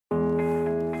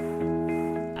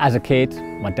As a kid,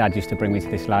 my dad used to bring me to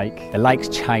this lake. The lake's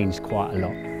changed quite a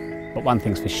lot, but one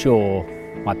thing's for sure,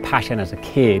 my passion as a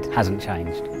kid hasn't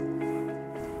changed.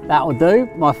 That'll do.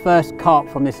 My first carp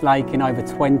from this lake in over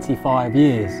 25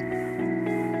 years.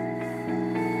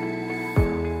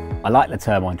 I like the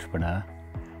term entrepreneur,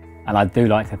 and I do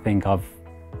like to think I've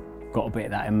got a bit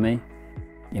of that in me.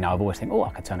 You know, I've always think, oh,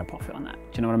 I could turn a profit on that.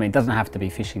 Do you know what I mean? It doesn't have to be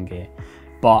fishing gear,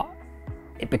 but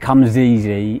it becomes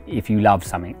easy if you love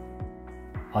something.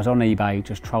 I was on eBay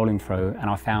just trolling through and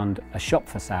I found a shop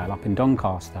for sale up in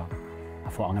Doncaster. I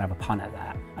thought I'm gonna have a punt at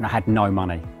that. And I had no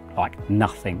money, like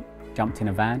nothing. Jumped in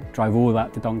a van, drove all the way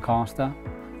up to Doncaster,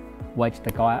 wedged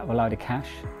the guy out of a load of cash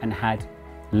and had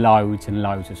loads and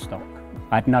loads of stock.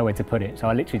 I had nowhere to put it, so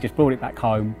I literally just brought it back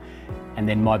home, and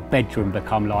then my bedroom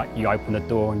become like, you open the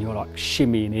door and you're like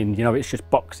shimmying in, you know, it's just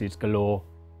boxes galore.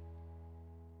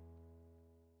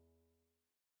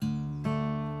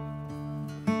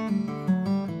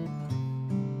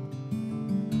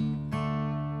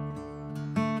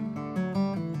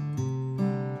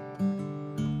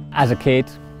 As a kid,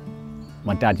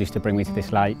 my dad used to bring me to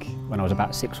this lake when I was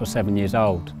about 6 or 7 years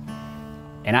old.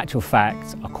 In actual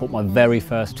fact, I caught my very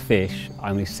first fish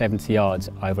only 70 yards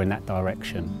over in that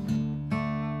direction.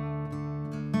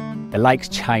 The lake's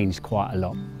changed quite a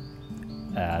lot.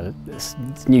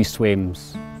 New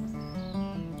swims,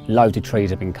 loads of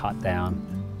trees have been cut down.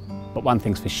 But one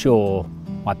thing's for sure,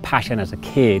 my passion as a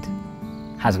kid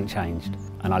hasn't changed.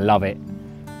 And I love it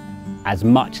as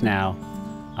much now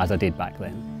as I did back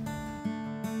then.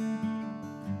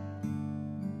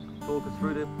 Talk us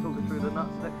through the nut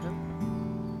selection.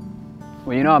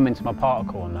 Well, you know I'm into my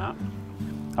particle and that.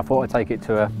 I thought I'd take it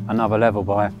to another level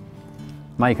by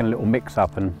making a little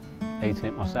mix-up and eating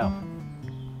it myself.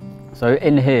 So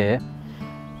in here,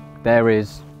 there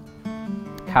is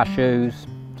cashews,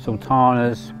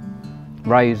 sultanas,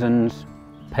 raisins,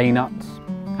 peanuts,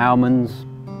 almonds.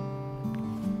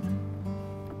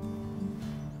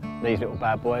 These little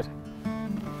bad boys.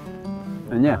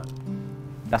 And yeah,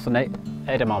 that's an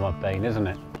edamame bean, isn't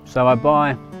it? So I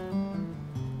buy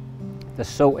the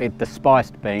salted, the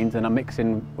spiced beans, and I mix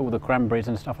in all the cranberries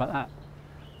and stuff like that.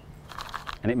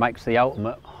 And it makes the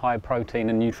ultimate high protein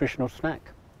and nutritional snack.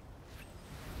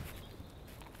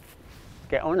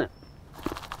 Get on it.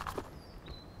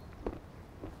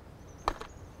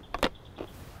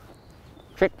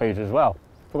 Chickpeas as well,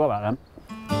 forgot about them.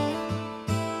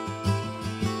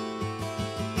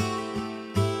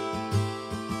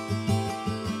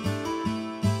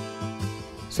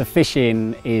 So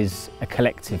fishing is a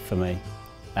collective for me.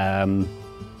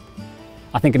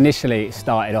 I think initially it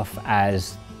started off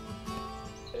as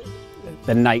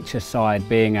the nature side,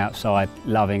 being outside,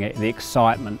 loving it, the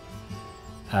excitement,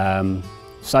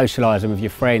 socialising with your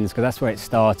friends, because that's where it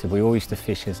started. We all used to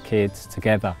fish as kids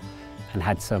together and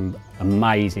had some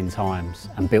amazing times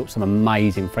and built some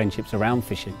amazing friendships around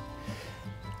fishing.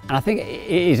 And I think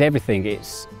it is everything.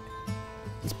 It's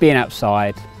being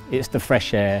outside, it's the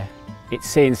fresh air, it's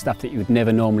seeing stuff that you would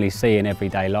never normally see in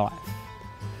everyday life.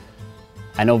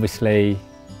 And obviously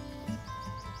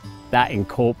that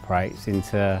incorporates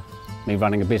into me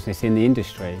running a business in the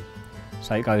industry.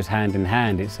 So it goes hand in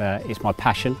hand. It's my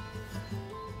passion,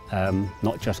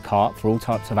 not just carp, for all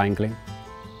types of angling.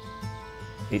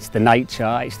 It's the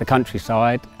nature, it's the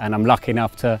countryside, and I'm lucky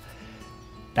enough that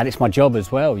it's my job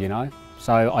as well, you know.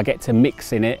 So I get to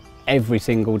mix in it every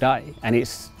single day, and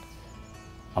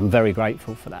I'm very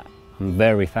grateful for that. I'm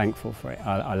very thankful for it.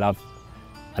 I love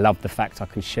the fact I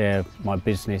can share my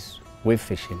business with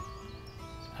fishing.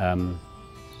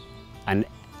 And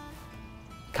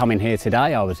coming here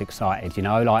today, I was excited, you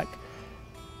know, like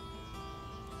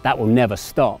that will never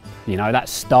stop. You know, that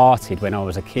started when I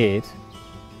was a kid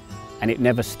and it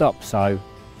never stopped. So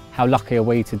how lucky are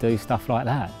we to do stuff like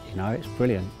that? You know, it's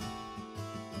brilliant.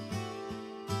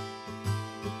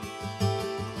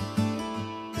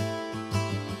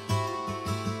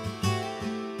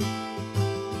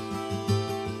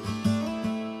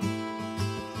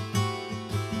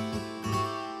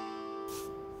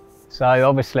 So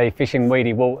obviously fishing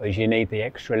weedy waters, you need the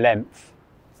extra length.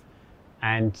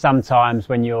 And sometimes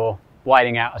when you're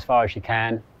wading out as far as you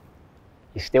can,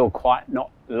 you're still quite not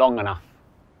long enough.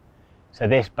 So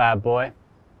this bad boy,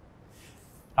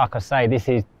 like I say, this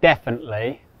is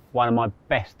definitely one of my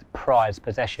best prized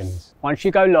possessions. Once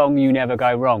you go long, you never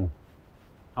go wrong.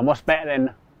 And what's better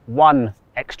than one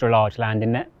extra large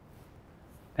landing net?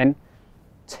 Then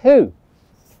 2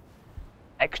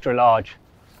 extra large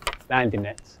landing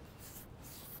nets.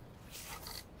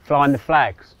 Flying the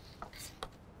flags.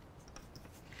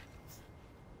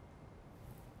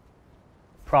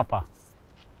 Proper.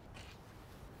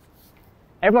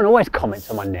 Everyone always comments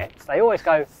on my nets. They always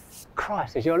go,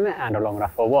 Christ, is your net handle long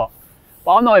enough or what?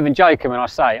 But I'm not even joking when I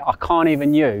say I can't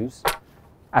even use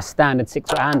a standard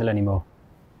 6-foot handle anymore.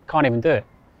 Can't even do it.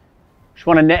 Just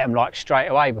want to net them like straight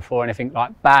away before anything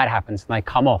like bad happens and they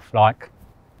come off like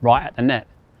right at the net.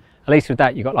 At least with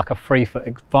that you've got like a 3-foot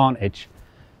advantage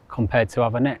compared to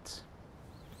other nets.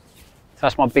 So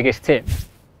that's my biggest tip.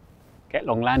 Get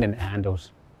long landing net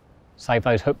handles. Save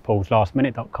those hook pulls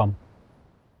lastminute.com.